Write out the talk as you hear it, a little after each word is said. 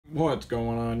What's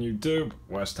going on YouTube?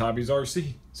 West Hobbies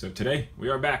RC. So today we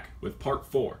are back with part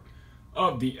 4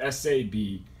 of the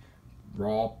SAB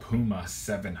Raw Piuma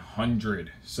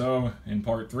 700. So in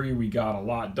part 3 we got a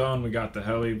lot done. We got the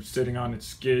heli sitting on its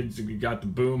skids, we got the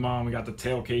boom on, we got the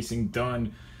tail casing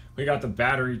done, we got the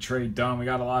battery tray done, we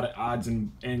got a lot of odds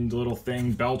and little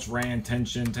thing, belts ran,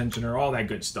 tensioner, all that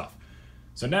good stuff.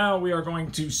 So now we are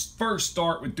going to first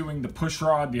start with doing the push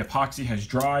rod. The epoxy has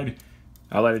dried.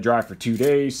 I let it dry for 2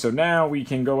 days, so now we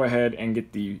can go ahead and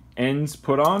get the ends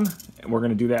put on. And we're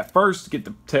going to do that first, get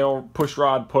the tail push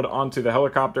rod put onto the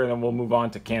helicopter, and then we'll move on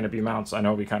to canopy mounts. I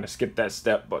know we kind of skipped that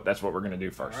step, but that's what we're going to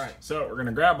do first. All right, so we're going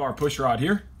to grab our push rod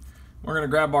here. We're going to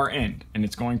grab our end, and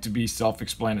it's going to be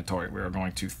self-explanatory. We are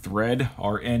going to thread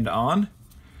our end on,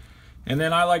 and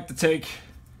then I like to take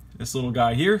this little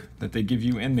guy here that they give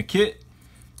you in the kit,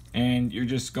 and you're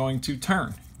just going to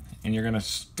turn. And you're going to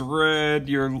thread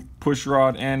your push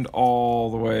rod end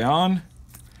all the way on.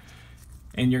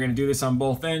 And you're going to do this on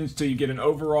both ends till you get an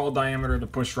overall diameter of the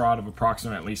push rod of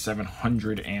approximately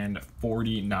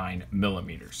 749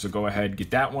 millimeters. So go ahead,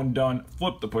 get that one done,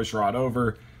 flip the push rod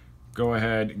over, go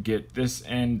ahead, get this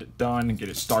end done, get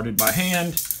it started by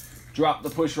hand, drop the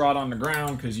push rod on the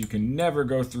ground because you can never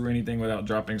go through anything without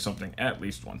dropping something at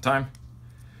least one time.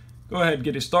 Go ahead,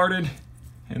 get it started,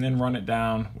 and then run it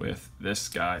down with this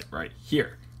guy right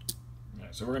here.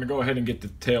 Right, so we're going to go ahead and get the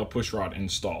tail push rod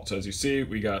installed. So as you see,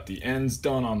 we got the ends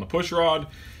done on the push rod,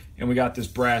 and we got this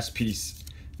brass piece.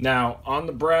 Now on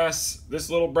the brass, this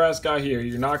little brass guy here,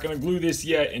 you're not going to glue this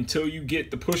yet until you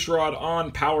get the push rod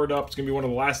on, powered up. It's going to be one of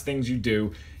the last things you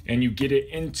do, and you get it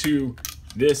into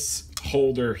this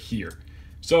holder here.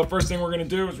 So first thing we're going to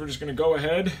do is we're just going to go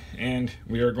ahead and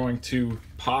we are going to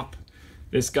pop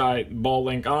this guy ball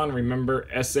link on. Remember,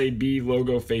 SAB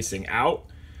logo facing out.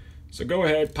 So go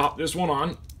ahead, pop this one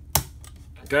on,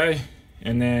 okay?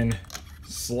 And then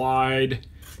slide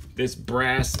this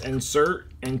brass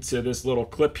insert into this little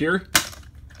clip here.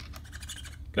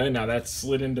 Okay, now that's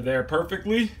slid into there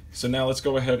perfectly. So now let's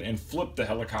go ahead and flip the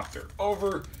helicopter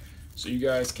over so you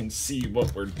guys can see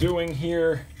what we're doing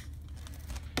here.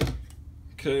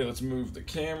 Okay, let's move the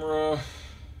camera.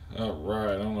 All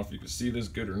right, I don't know if you can see this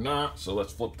good or not, so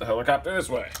let's flip the helicopter this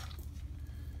way.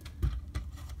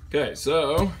 Okay,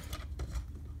 so you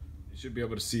should be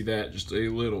able to see that just a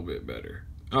little bit better.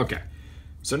 Okay,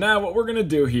 so now what we're gonna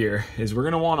do here is we're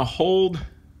gonna wanna hold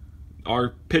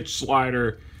our pitch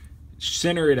slider,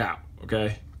 center it out,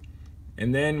 okay?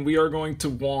 And then we are going to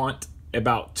want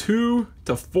about 2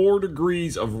 to 4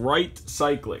 degrees of right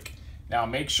cyclic. Now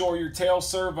make sure your tail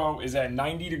servo is at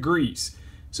 90 degrees.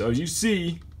 So as you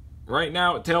see, right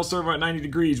now at tail servo at 90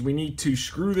 degrees, we need to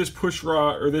screw this push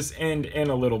rod or this end in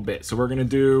a little bit. So we're gonna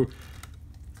do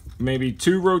maybe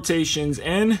 2 rotations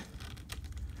in.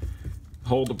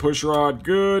 Hold the push rod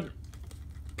good,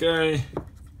 okay. And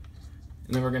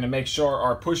then we're gonna make sure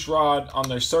our push rod on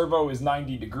the servo is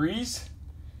 90 degrees,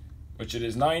 which it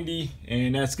is 90,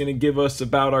 and that's gonna give us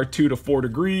about our 2 to 4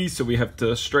 degrees. So we have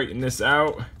to straighten this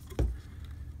out.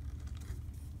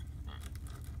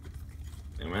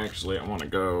 And actually, I want to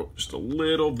go just a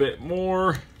little bit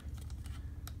more.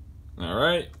 All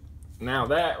right, now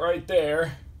that right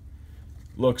there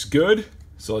looks good.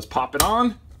 So let's pop it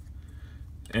on.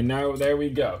 And now there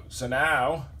we go. So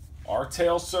now our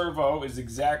tail servo is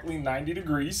exactly 90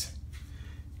 degrees.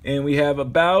 And we have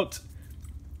about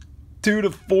 2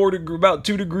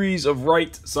 degrees of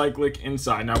right cyclic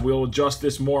inside. Now we'll adjust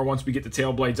this more once we get the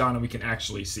tail blades on and we can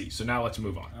actually see. So now let's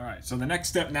move on. All right, so the next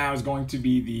step now is going to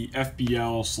be the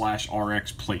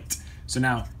FBL/RX plate. So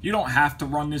now you don't have to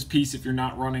run this piece if you're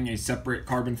not running a separate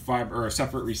carbon fiber or a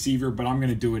separate receiver, but I'm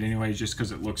gonna do it anyways just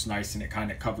because it looks nice and it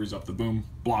kind of covers up the boom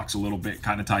blocks a little bit,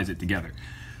 kind of ties it together.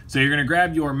 So you're gonna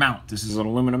grab your mount. This is an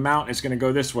aluminum mount. It's gonna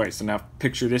go this way. So now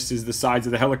picture this is the sides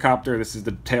of the helicopter. This is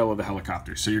the tail of the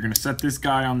helicopter. So you're gonna set this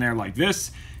guy on there like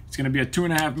this. It's gonna be a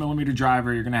 2.5 millimeter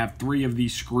driver. You're gonna have 3 of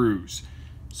these screws.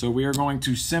 So we are going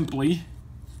to simply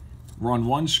run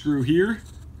 1 screw here.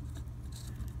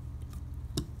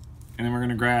 And then we're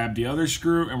gonna grab the other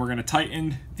screw and we're gonna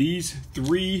tighten these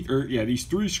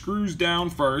 3 screws down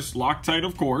first, Loctite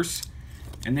of course.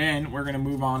 And then we're gonna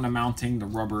move on to mounting the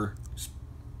rubber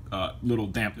little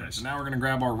dampeners. So now we're going to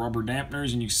grab our rubber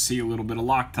dampeners and you see a little bit of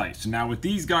Loctite. So now with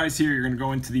these guys here, you're going to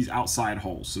go into these outside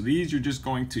holes. So these you're just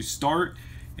going to start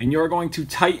and you're going to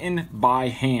tighten by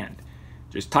hand.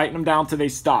 Just tighten them down till they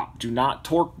stop. Do not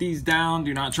torque these down.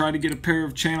 Do not try to get a pair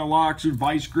of channel locks or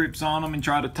vice grips on them and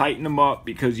try to tighten them up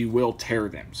because you will tear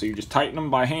them. So you just tighten them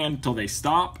by hand till they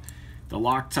stop. The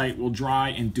Loctite will dry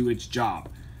and do its job.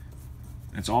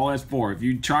 That's all that's for. If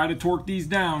you try to torque these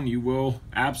down, you will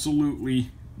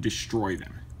absolutely destroy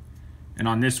them. And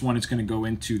on this one, it's going to go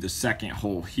into the second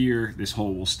hole here. This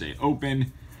hole will stay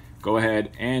open. Go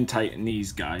ahead and tighten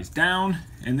these guys down.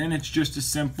 And then it's just a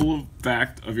simple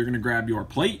fact of you're going to grab your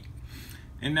plate.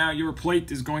 And now your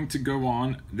plate is going to go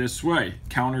on this way.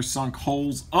 Countersunk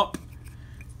holes up.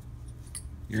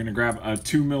 You're going to grab a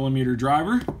 2mm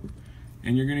driver.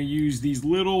 And you're going to use these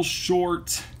little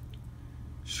short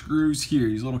screws here.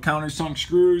 These little countersunk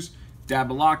screws.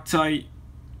 Dab a Loctite.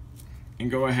 And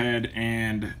go ahead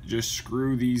and just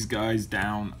screw these guys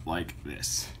down like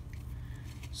this.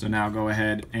 So now go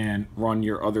ahead and run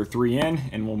your other 3 in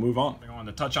and we'll move on. I want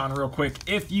to touch on real quick,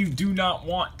 if you do not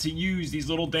want to use these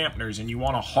little dampeners and you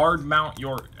want to hard mount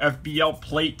your FBL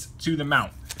plate to the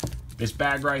mount, this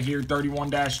bag right here,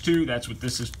 31-2, that's what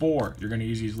this is for. You're going to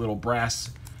use these little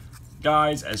brass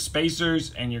guys as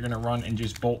spacers and you're going to run and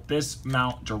just bolt this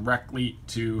mount directly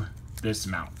to this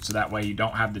mount. So that way you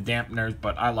don't have the dampeners,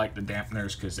 but I like the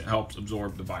dampeners because it helps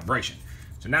absorb the vibration.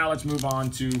 So now let's move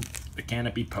on to the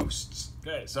canopy posts.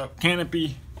 Okay, so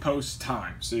canopy post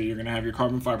time. So you're going to have your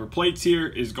carbon fiber plates here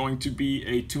is going to be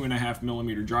a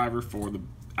 2.5mm driver for the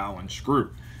Allen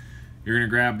screw. You're going to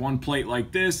grab one plate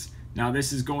like this. Now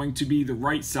this is going to be the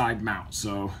right side mount.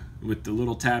 So with the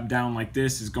little tab down like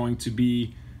this is going to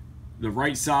be the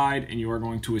right side, and you are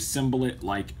going to assemble it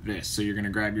like this. So you're going to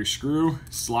grab your screw,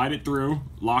 slide it through,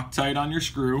 Loctite on your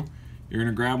screw. You're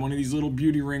going to grab one of these little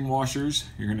beauty ring washers.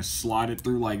 You're going to slide it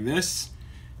through like this,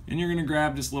 and you're going to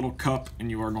grab this little cup and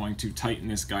you are going to tighten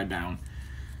this guy down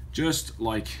just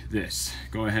like this.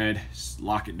 Go ahead,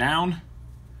 lock it down.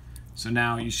 So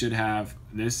now you should have,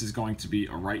 this is going to be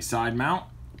a right side mount,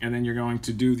 and then you're going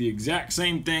to do the exact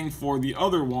same thing for the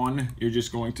other one. You're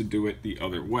just going to do it the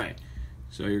other way.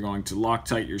 So you're going to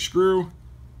Loctite your screw.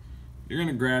 You're going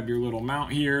to grab your little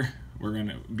mount here. We're going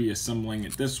to be assembling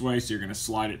it this way, so you're going to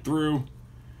slide it through.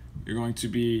 You're going to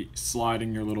be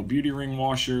sliding your little beauty ring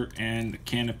washer and the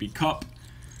canopy cup,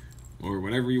 or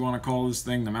whatever you want to call this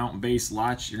thing, the mount base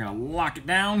latch. You're going to lock it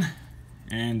down,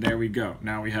 and there we go.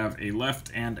 Now we have a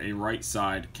left and a right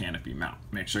side canopy mount.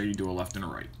 Make sure you do a left and a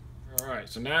right. All right,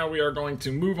 so now we are going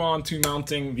to move on to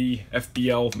mounting the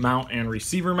FBL mount and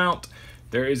receiver mount.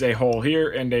 There is a hole here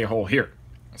and a hole here.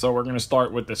 So we're going to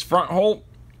start with this front hole.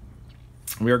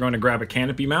 We are going to grab a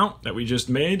canopy mount that we just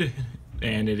made,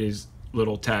 and it is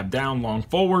little tab down, long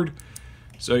forward.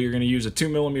 So you're going to use a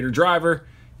 2mm driver.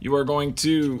 You are going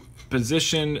to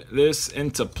position this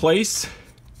into place,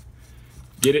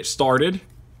 get it started,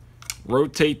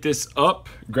 rotate this up,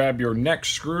 grab your next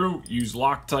screw, use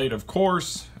Loctite, of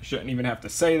course. I shouldn't even have to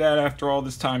say that after all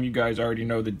this time. You guys already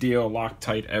know the deal.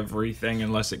 Loctite everything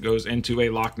unless it goes into a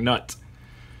lock nut.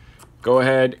 Go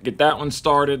ahead, get that one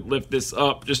started, lift this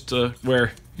up just to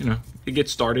where, you know, it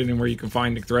gets started and where you can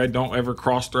find the thread. Don't ever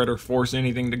cross thread or force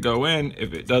anything to go in.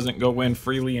 If it doesn't go in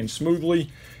freely and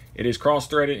smoothly, it is cross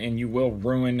threaded and you will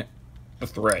ruin the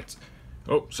threads.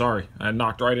 Oh, sorry, I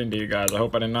knocked right into you guys. I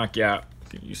hope I didn't knock you out.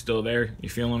 You still there? You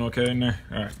feeling okay in there?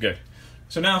 All right, good.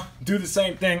 So now do the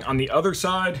same thing on the other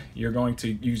side. You're going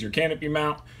to use your canopy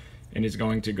mount and it's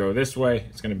going to go this way.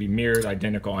 It's going to be mirrored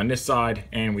identical on this side,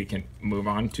 and we can move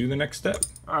on to the next step.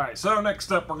 All right, so next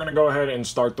step, we're going to go ahead and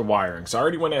start the wiring. So I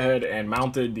already went ahead and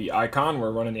mounted the Icon.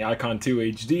 We're running the Icon 2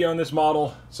 HD on this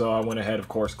model. So I went ahead, of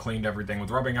course, cleaned everything with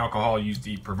rubbing alcohol, used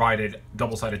the provided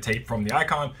double-sided tape from the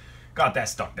Icon, got that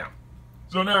stuck down.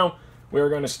 So now we're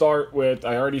going to start with,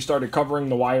 I already started covering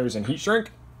the wires in heat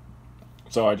shrink.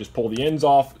 So I just pull the ends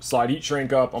off, slide heat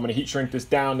shrink up. I'm going to heat shrink this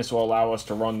down. This will allow us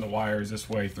to run the wires this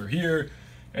way through here.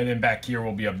 And then back here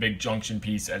will be a big junction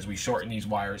piece as we shorten these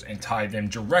wires and tie them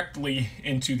directly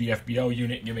into the FBL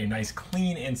unit. Give a nice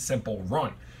clean and simple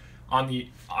run. On the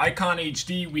Icon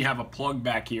HD, we have a plug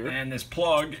back here. And this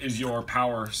plug is your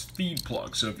power feed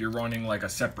plug. So if you're running like a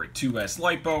separate 2S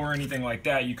LiPo or anything like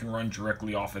that, you can run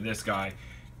directly off of this guy,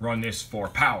 run this for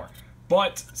power.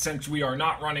 But since we are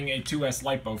not running a 2S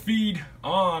LiPo feed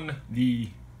on the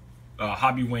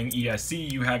Hobbywing ESC,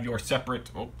 you have your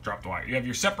separate, oh, drop the wire. You have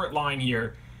your separate line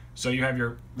here. So you have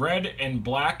your red and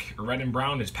black, or red and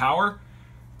brown is power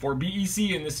for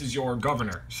BEC, and this is your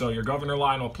governor. So your governor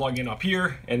line will plug in up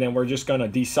here, and then we're just gonna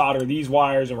desolder these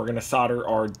wires, and we're gonna solder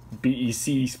our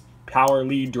BEC power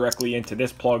lead directly into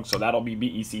this plug. So that'll be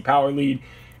BEC power lead.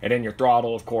 And then your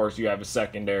throttle, of course, you have a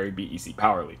secondary BEC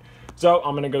power lead. So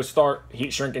I'm going to go start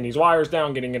heat shrinking these wires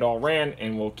down, getting it all ran,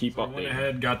 and we'll keep up. Went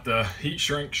ahead, got the heat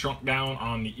shrunk down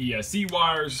on the ESC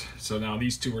wires. So now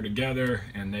these two are together,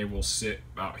 and they will sit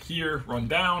out here, run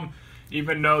down.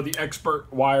 Even though the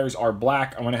expert wires are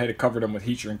black, I went ahead and covered them with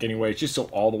heat shrink anyway, just so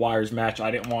all the wires match. I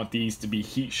didn't want these to be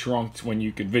heat shrunked when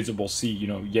you could visible see, you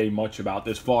know, yay much about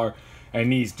this far.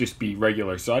 and these just be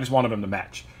regular. So I just wanted them to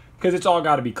match because it's all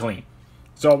got to be clean.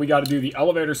 So we got to do the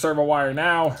elevator servo wire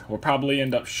now. We'll probably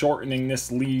end up shortening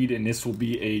this lead, and this will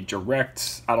be a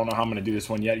direct. I don't know how I'm going to do this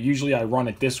one yet. Usually I run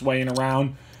it this way and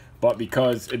around, but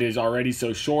because it is already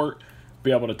so short,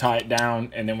 be able to tie it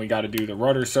down. And then we got to do the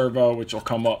rudder servo, which will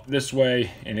come up this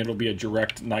way, and it'll be a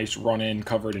direct, nice run-in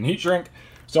covered in heat shrink.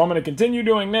 So I'm going to continue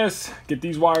doing this, get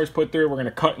these wires put through. We're going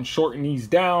to cut and shorten these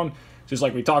down. Just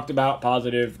like we talked about,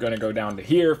 positive going to go down to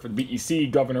here for the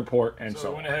BEC, governor port, and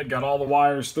so I went ahead, got all the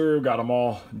wires through, got them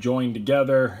all joined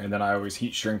together, and then I always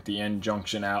heat shrink the end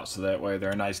junction out so that way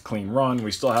they're a nice clean run.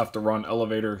 We still have to run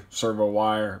elevator servo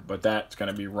wire, but that's going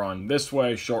to be run this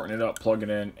way, shorten it up, plug it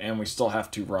in, and we still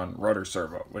have to run rudder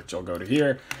servo, which will go to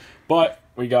here. But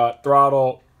we got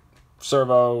throttle,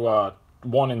 servo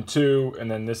 1 and 2, and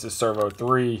then this is servo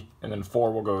 3, and then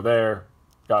 4 will go there.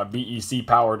 Got BEC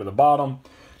power to the bottom.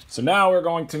 So now we're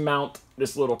going to mount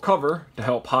this little cover to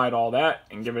help hide all that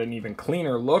and give it an even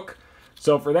cleaner look.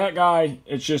 So for that guy,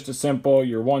 it's just a simple,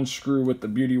 your 1 screw with the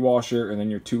beauty washer and then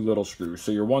your 2 little screws.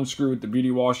 So your 1 screw with the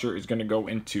beauty washer is going to go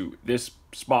into this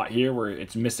spot here where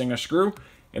it's missing a screw,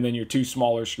 and then your 2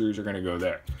 smaller screws are going to go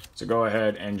there. So go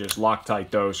ahead and just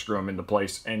Loctite those, screw them into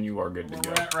place, and you are good to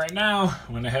go. Right now,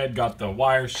 went ahead, got the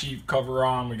wire sheath cover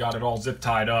on, we got it all zip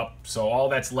tied up. So all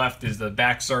that's left is the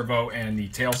back servo and the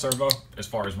tail servo. As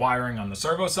far as wiring on the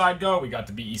servo side go, we got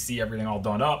the BEC, everything all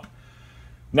done up.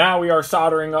 Now we are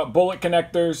soldering up bullet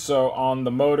connectors. So on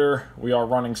the motor, we are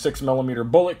running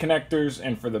 6mm bullet connectors,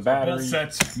 and for the battery, both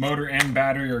sets, motor and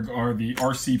battery, are the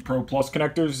RC Pro Plus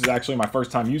connectors. This is actually my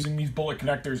first time using these bullet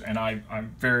connectors, and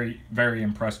I'm very, very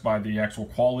impressed by the actual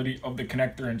quality of the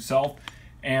connector itself.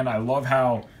 And I love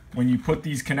how when you put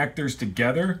these connectors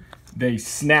together, they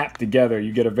snap together.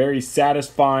 You get a very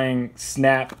satisfying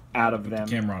snap out of them.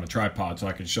 Camera on a tripod so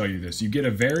I can show you this. You get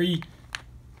a very,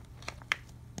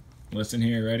 listen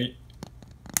here, ready?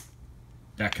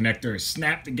 That connector is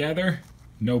snapped together,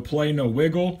 no play, no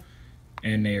wiggle,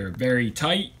 and they are very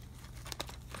tight.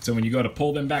 So when you go to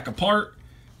pull them back apart,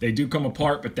 they do come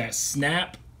apart, but that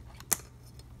snap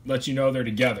lets you know they're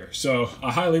together. So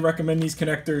I highly recommend these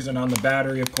connectors, and on the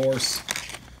battery, of course,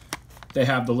 they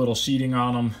have the little sheeting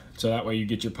on them, so that way you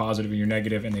get your positive and your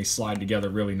negative, and they slide together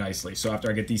really nicely. So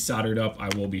after I get these soldered up, I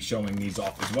will be showing these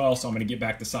off as well. So I'm going to get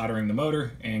back to soldering the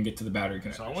motor and get to the battery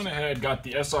connector. So I went ahead, got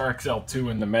the SRXL2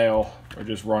 in the mail. We're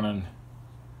just running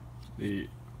the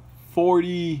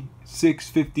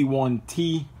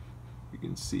 4651T. You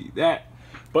can see that.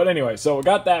 But anyway, so we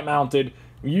got that mounted.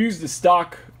 We used the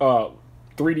stock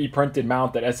 3D printed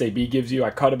mount that SAB gives you. I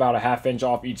cut about a 1/2 inch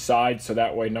off each side, so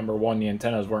that way, number one, the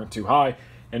antennas weren't too high,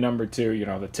 and number two, you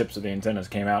know, the tips of the antennas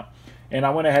came out. And I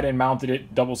went ahead and mounted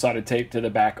it, double-sided tape, to the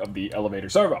back of the elevator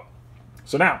servo.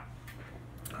 So now,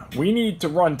 we need to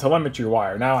run telemetry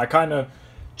wire. Now, I kind of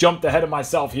jumped ahead of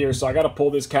myself here, so I got to pull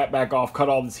this cap back off, cut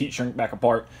all this heat shrink back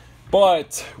apart.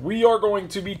 But we are going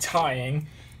to be tying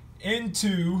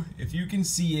into, if you can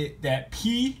see it, that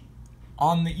P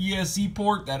on the ESC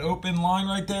port, that open line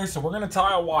right there. So we're going to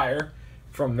tie a wire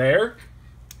from there,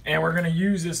 and we're going to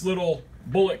use this little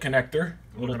bullet connector.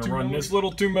 We're going to run this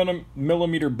little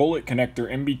 2mm bullet connector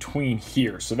in between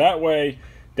here. So that way,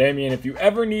 Damien, if you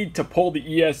ever need to pull the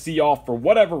ESC off for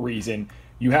whatever reason,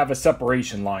 you have a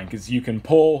separation line, because you can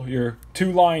pull your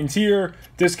 2 lines here,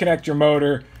 disconnect your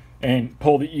motor, and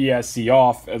pull the ESC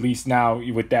off. At least now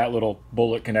with that little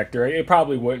bullet connector, it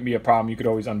probably wouldn't be a problem. You could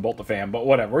always unbolt the fan, but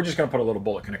whatever. We're just gonna put a little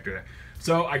bullet connector there.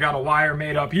 So I got a wire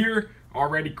made up here,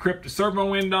 already crimped the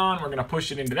servo end on. We're gonna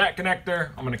push it into that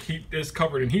connector. I'm gonna keep this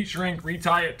covered in heat shrink,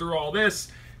 retie it through all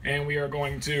this, and we are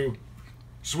going to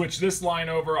switch this line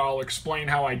over. I'll explain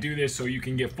how I do this so you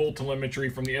can get full telemetry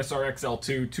from the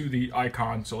SRXL2 to the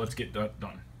Icon. So let's get that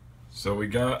done. So we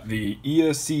got the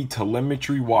ESC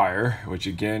telemetry wire, which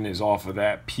again is off of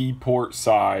that P port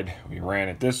side. We ran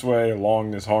it this way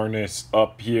along this harness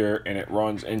up here, and it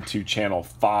runs into channel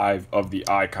 5 of the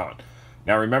Icon.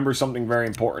 Now remember something very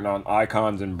important on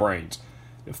Icons and brains.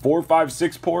 The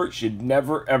 456 port should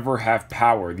never ever have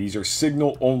power. These are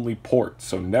signal only ports,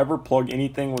 so never plug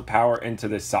anything with power into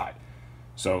this side.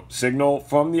 So signal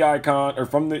from the Icon, or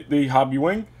from the Hobby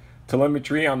Wing,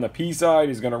 telemetry on the P side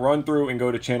is going to run through and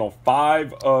go to channel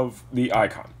 5 of the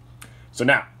Icon. So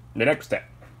now, the next step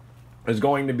is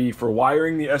going to be for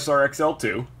wiring the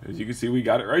SRXL2. As you can see, we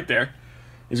got it right there.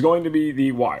 Is going to be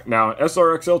the wire. Now,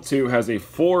 SRXL2 has a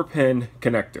 4-pin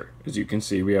connector. As you can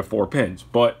see, we have 4 pins,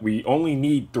 but we only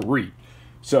need 3.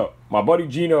 So, my buddy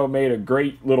Gino made a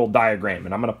great little diagram,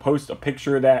 and I'm going to post a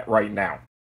picture of that right now.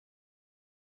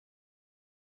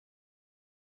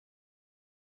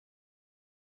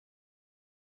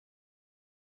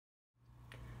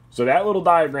 So that little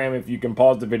diagram, if you can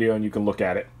pause the video and you can look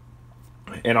at it,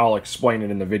 and I'll explain it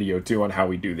in the video too on how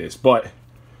we do this. But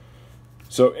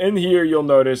so in here, you'll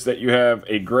notice that you have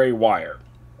a gray wire.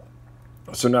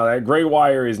 So now that gray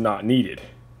wire is not needed.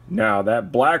 Now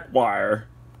that black wire,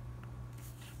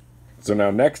 so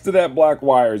now next to that black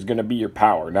wire is going to be your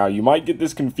power. Now you might get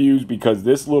this confused because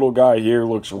this little guy here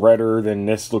looks redder than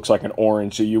this looks like an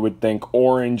orange. So you would think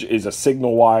orange is a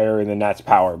signal wire and then that's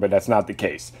power, but that's not the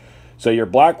case. So your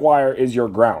black wire is your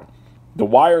ground. The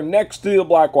wire next to the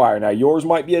black wire, now yours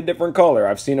might be a different color.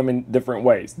 I've seen them in different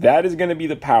ways. That is going to be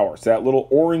the power. So that little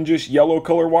orangish yellow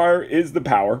color wire is the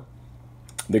power.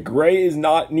 The gray is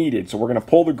not needed, so we're going to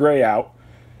pull the gray out.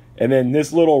 And then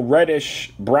this little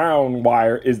reddish brown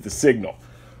wire is the signal.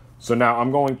 So now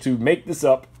I'm going to make this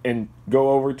up and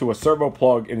go over to a servo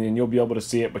plug, and then you'll be able to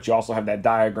see it. But you also have that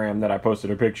diagram that I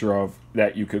posted a picture of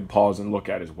that you could pause and look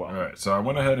at as well. All right, so I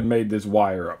went ahead and made this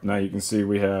wire up. Now you can see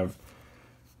we have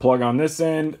plug on this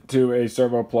end to a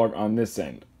servo plug on this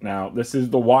end. Now this is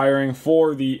the wiring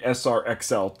for the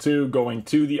SRXL2 going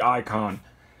to the Icon.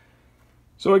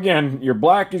 So again, your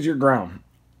black is your ground.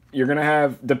 You're going to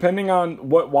have, depending on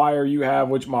what wire you have,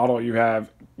 which model you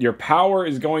have, your power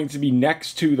is going to be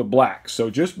next to the black. So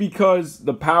just because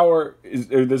the power is,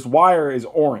 this wire is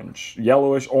orange,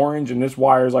 yellowish orange, and this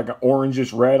wire is like an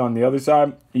orangish red on the other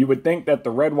side, you would think that the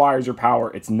red wire is your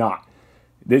power. It's not.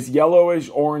 This yellowish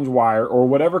orange wire, or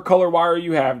whatever color wire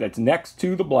you have that's next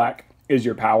to the black, is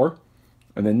your power.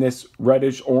 And then this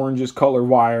reddish orangish color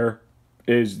wire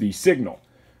is the signal.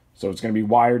 So it's going to be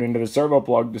wired into the servo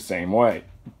plug the same way.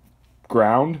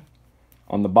 Ground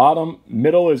on the bottom,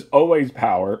 middle is always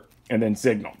power, and then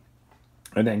signal.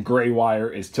 And then gray wire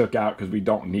is took out because we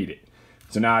don't need it.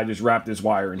 So now I just wrap this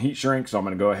wire in heat shrink. So I'm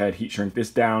going to go ahead, heat shrink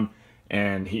this down,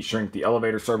 and heat shrink the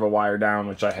elevator servo wire down,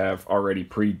 which I have already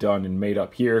pre-done and made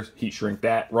up here. Heat shrink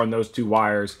that, run those two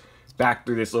wires back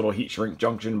through this little heat shrink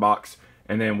junction box,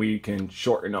 and then we can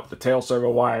shorten up the tail servo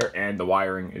wire, and the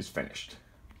wiring is finished.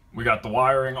 We got the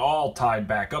wiring all tied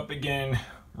back up again,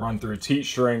 run through its heat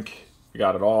shrink. We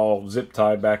got it all zip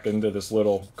tied back into this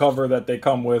little cover that they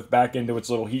come with, back into its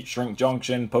little heat shrink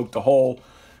junction, poked a hole,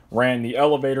 ran the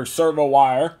elevator servo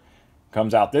wire,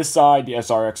 comes out this side, the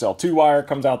SRXL2 wire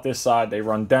comes out this side, they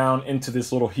run down into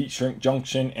this little heat shrink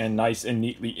junction and nice and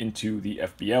neatly into the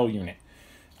FBL unit.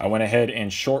 I went ahead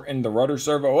and shortened the rudder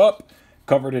servo up,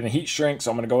 covered it in a heat shrink,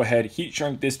 so I'm going to go ahead, heat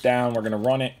shrink this down, we're going to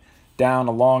run it down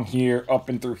along here, up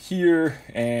and through here,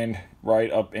 and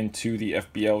right up into the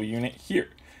FBL unit here.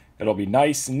 It'll be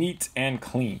nice, neat, and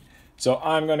clean. So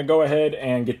I'm going to go ahead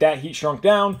and get that heat shrunk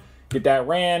down, get that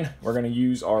ran. We're going to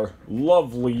use our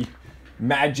lovely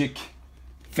magic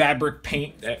fabric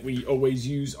paint that we always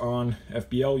use on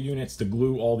FBL units to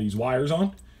glue all these wires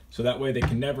on. So that way they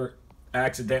can never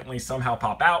accidentally somehow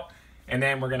pop out. And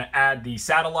then we're going to add the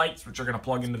satellites, which are going to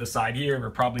plug into the side here.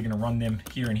 We're probably going to run them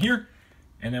here and here.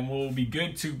 And then we'll be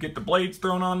good to get the blades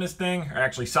thrown on this thing, or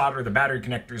actually solder the battery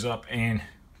connectors up and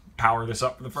power this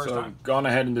up for the first time. Gone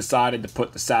ahead and decided to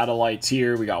put the satellites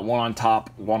here. We got one on top,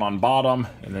 one on bottom,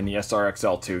 and then the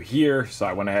SRXL2 here. So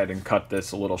I went ahead and cut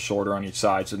this a little shorter on each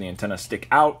side so the antennas stick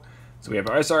out. So we have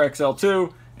our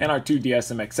SRXL2 and our two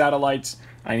DSMX satellites.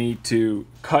 I need to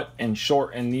cut and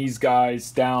shorten these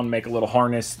guys down, make a little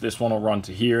harness. This one will run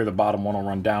to here. The bottom one will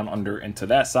run down under into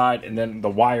that side. And then the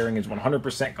wiring is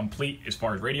 100% complete as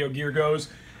far as radio gear goes.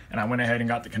 And I went ahead and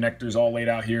got the connectors all laid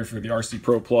out here for the RC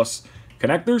Pro Plus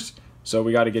connectors. So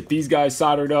we got to get these guys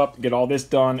soldered up, get all this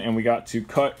done, and we got to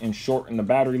cut and shorten the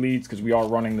battery leads because we are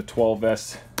running the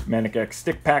 12S Manic X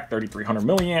stick pack 3300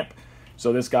 milliamp.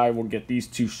 So this guy will get these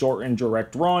two shortened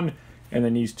direct run, and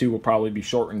then these two will probably be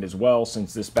shortened as well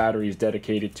since this battery is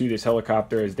dedicated to this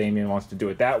helicopter as Damien wants to do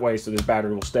it that way. So this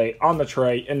battery will stay on the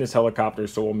tray in this helicopter,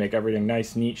 so we'll make everything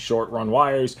nice, neat, short run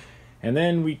wires. And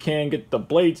then we can get the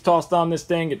blades tossed on this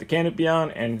thing, get the canopy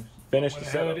on, and finish the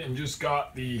setup. And just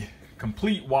got the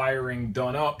complete wiring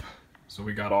done up. So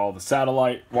we got all the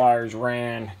satellite wires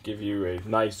ran, give you a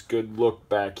nice good look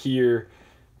back here.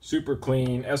 Super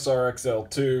clean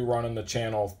SRXL2 running the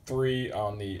channel 3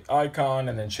 on the Icon,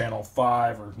 and then channel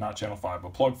 5, or not channel 5,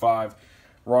 but plug 5,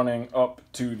 running up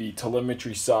to the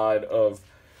telemetry side of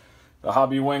the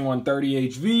Hobby Wing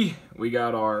 130HV. We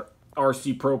got our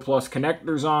RC Pro Plus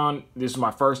connectors on. This is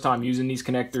my first time using these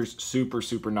connectors. Super,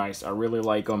 super nice. I really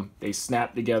like them. They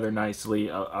snap together nicely.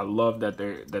 I love that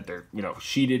they're you know,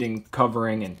 sheeted and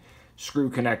covering and screw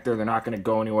connector. They're not going to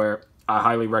go anywhere. I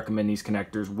highly recommend these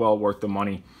connectors. Well worth the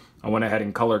money. I went ahead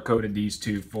and color coded these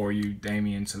two for you,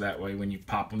 Damien, so that way when you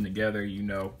pop them together, you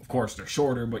know, of course they're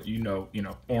shorter, but you know,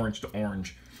 orange to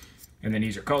orange. And then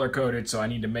these are color coded, so I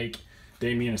need to make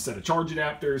Damien a set of charge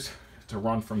adapters to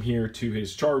run from here to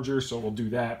his charger, so we'll do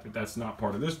that, but that's not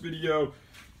part of this video.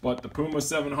 But the Piuma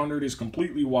 700 is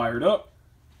completely wired up,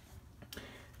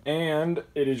 and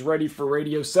it is ready for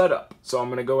radio setup. So I'm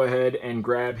going to go ahead and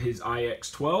grab his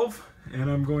IX12, and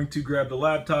I'm going to grab the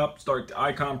laptop, start the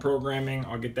icon programming.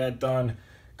 I'll get that done,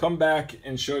 come back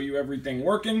and show you everything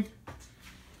working.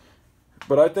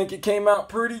 But I think it came out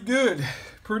pretty good.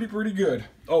 Pretty good.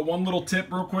 Oh, one little tip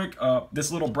real quick.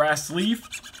 This little brass sleeve,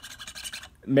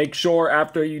 make sure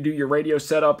after you do your radio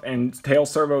setup and tail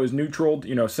servo is neutral,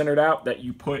 you know, centered out, that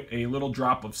you put a little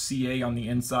drop of CA on the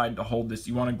inside to hold this.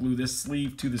 You want to glue this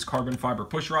sleeve to this carbon fiber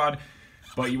push rod,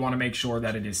 but you want to make sure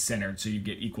that it is centered so you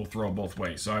get equal throw both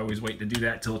ways. So I always wait to do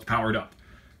that till it's powered up.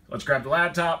 Let's grab the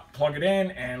laptop, plug it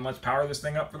in, and let's power this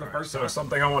thing up for the first time. So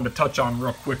something I wanted to touch on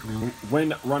real quickly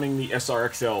when running the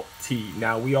SRXL-T.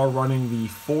 Now we are running the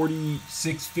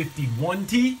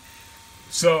 4651T.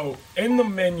 So in the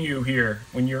menu here,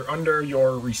 when you're under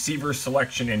your receiver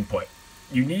selection input,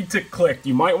 you need to click,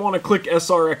 you might want to click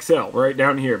SRXL right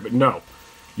down here, but no.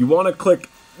 You want to click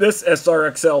this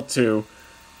SRXL2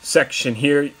 section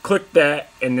here, click that,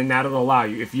 and then that'll allow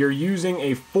you. If you're using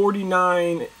a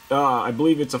 49, I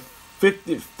believe it's a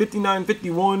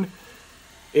 5951,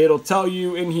 it'll tell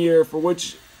you in here for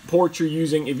which port you're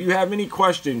using. If you have any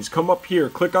questions, come up here,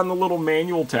 click on the little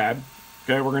manual tab.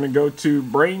 Okay, we're going to go to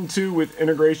Brain 2 with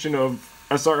integration of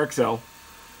SRXL.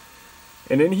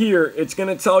 And in here, it's going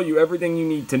to tell you everything you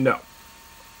need to know.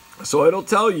 So it'll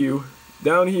tell you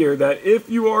down here that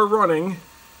if you are running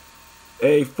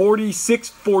a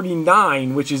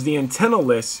 4649, which is the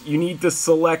antenna-less, you need to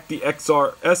select the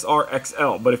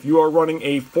SRXL. But if you are running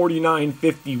a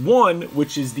 4951,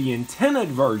 which is the antenna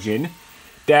version,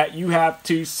 that you have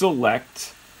to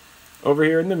select over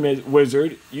here in the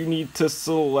wizard, you need to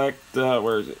select,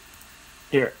 where is it?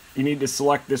 Here, you need to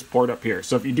select this port up here.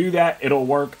 So if you do that, it'll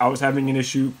work. I was having an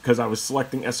issue because I was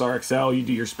selecting SRXL. You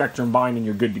do your spectrum bind and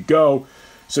you're good to go.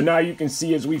 So now you can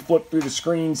see as we flip through the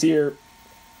screens here,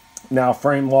 now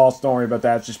frame loss, don't worry about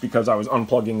that. It's just because I was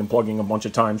unplugging and plugging a bunch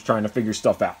of times trying to figure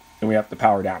stuff out. And we have to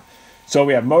power down. So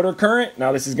we have motor current.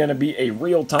 Now this is going to be a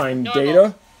real-time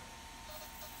data.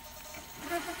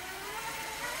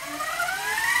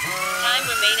 Time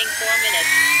remaining 4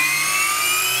 minutes.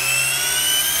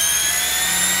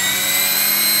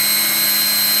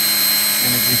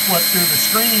 And as we flip through the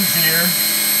screens here,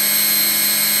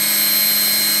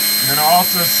 you're going to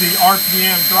also see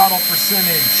RPM, throttle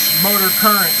percentage, motor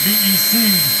current, BEC,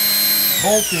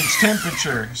 voltage,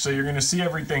 temperature. So you're going to see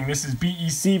everything. This is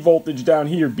BEC voltage down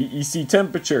here, BEC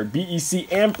temperature,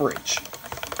 BEC amperage.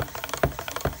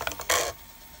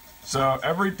 So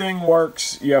everything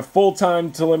works. You have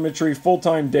full-time telemetry,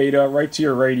 full-time data right to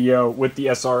your radio with the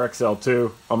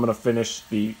SRXL2. I'm going to finish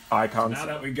the icons. Now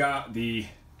that we got the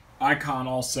icon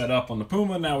all set up on the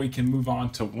Piuma, now we can move on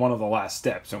to one of the last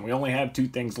steps. And we only have two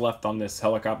things left on this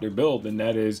helicopter build, and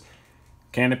that is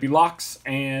canopy locks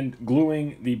and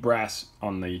gluing the brass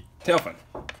on the tail fin.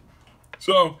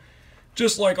 So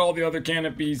just like all the other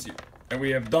canopies that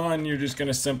we have done, you're just going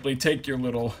to simply take your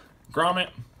little grommet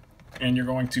and you're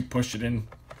going to push it in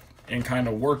and kind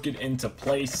of work it into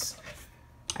place.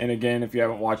 And again, if you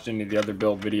haven't watched any of the other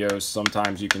build videos,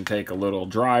 sometimes you can take a little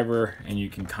driver and you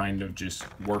can kind of just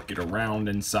work it around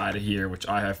inside of here, which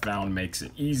I have found makes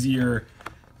it easier.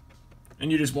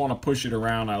 And you just want to push it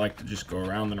around. I like to just go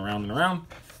around and around and around.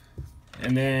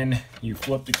 And then you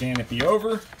flip the canopy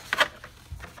over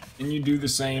and you do the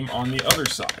same on the other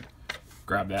side.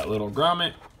 Grab that little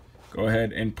grommet, go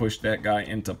ahead and push that guy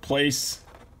into place.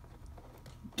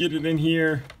 Get it in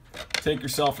here, take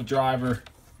yourself a driver,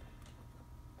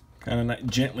 kind of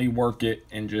gently work it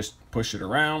and just push it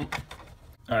around.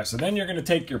 All right, so then you're going to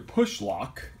take your push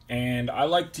lock, and I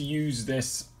like to use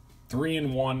this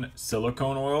 3-in-1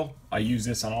 silicone oil. I use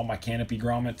this on all my canopy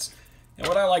grommets. And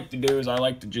what I like to do is I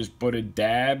like to just put a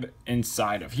dab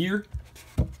inside of here,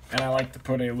 and I like to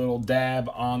put a little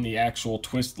dab on the actual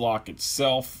twist lock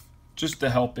itself just to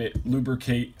help it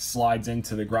lubricate, slides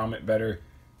into the grommet better.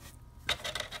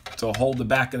 So hold the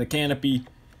back of the canopy,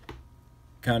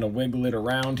 kind of wiggle it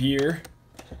around here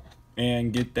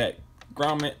and get that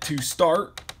grommet to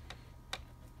start.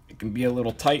 It can be a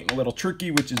little tight and a little tricky,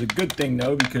 which is a good thing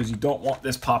though, because you don't want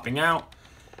this popping out.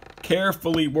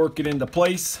 Carefully work it into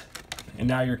place, and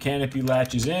now your canopy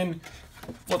latches in.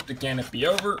 Flip the canopy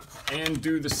over and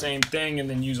do the same thing, and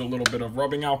then use a little bit of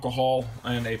rubbing alcohol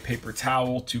and a paper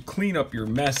towel to clean up your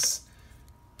mess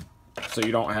so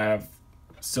you don't have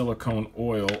silicone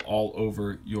oil all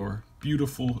over your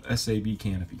beautiful SAB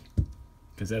canopy,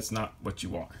 because that's not what you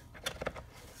want.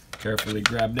 Carefully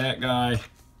grab that guy,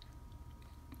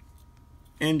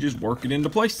 and just work it into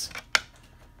place.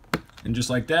 And just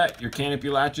like that, your canopy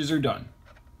latches are done.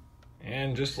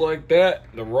 And just like that,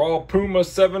 the raw Piuma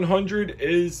 700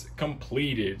 is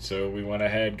completed. So we went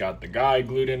ahead, got the guide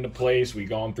glued into place. We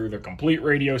gone through the complete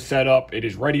radio setup. It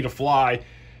is ready to fly.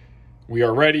 We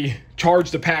are ready.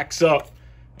 Charge the packs up.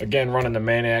 Again, running the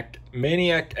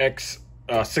Maniac X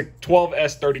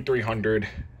 12S 3300.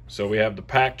 So we have the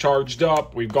pack charged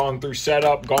up. We've gone through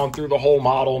setup, gone through the whole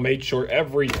model, made sure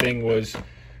everything was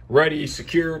ready,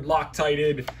 secured,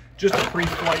 Loctited. Just a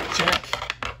pre-flight check.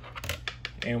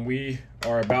 And we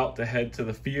are about to head to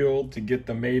the field to get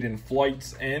the maiden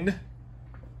flights in.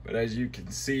 But as you can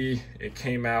see, it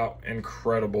came out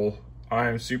incredible. I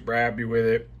am super happy with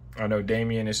it. I know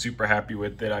Damien is super happy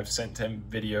with it. I've sent him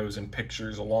videos and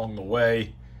pictures along the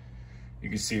way. You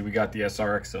can see we got the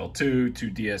SRXL2,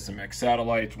 2 DSMX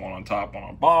satellites, one on top, one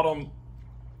on bottom.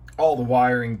 All the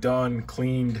wiring done,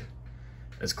 cleaned,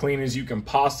 as clean as you can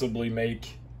possibly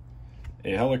make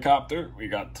a helicopter. We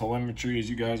got telemetry, as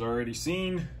you guys already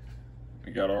seen.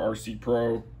 We got our RC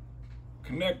Pro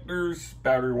connectors,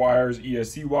 battery wires,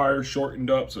 ESC wires shortened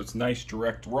up so it's nice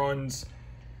direct runs.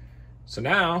 So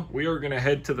now we are gonna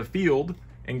head to the field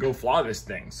and go fly this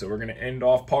thing. So we're gonna end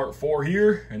off part 4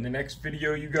 here, and the next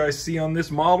video you guys see on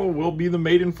this model will be the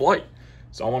maiden flight.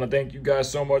 So I wanna thank you guys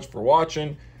so much for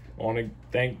watching. I wanna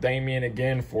thank Damien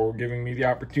again for giving me the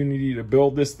opportunity to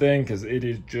build this thing, because it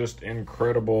is just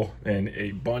incredible, and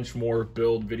a bunch more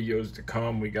build videos to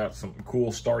come. We got something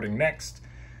cool starting next.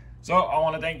 So I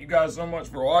wanna thank you guys so much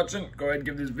for watching. Go ahead and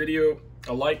give this video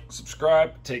a like,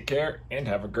 subscribe, take care, and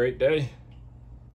have a great day.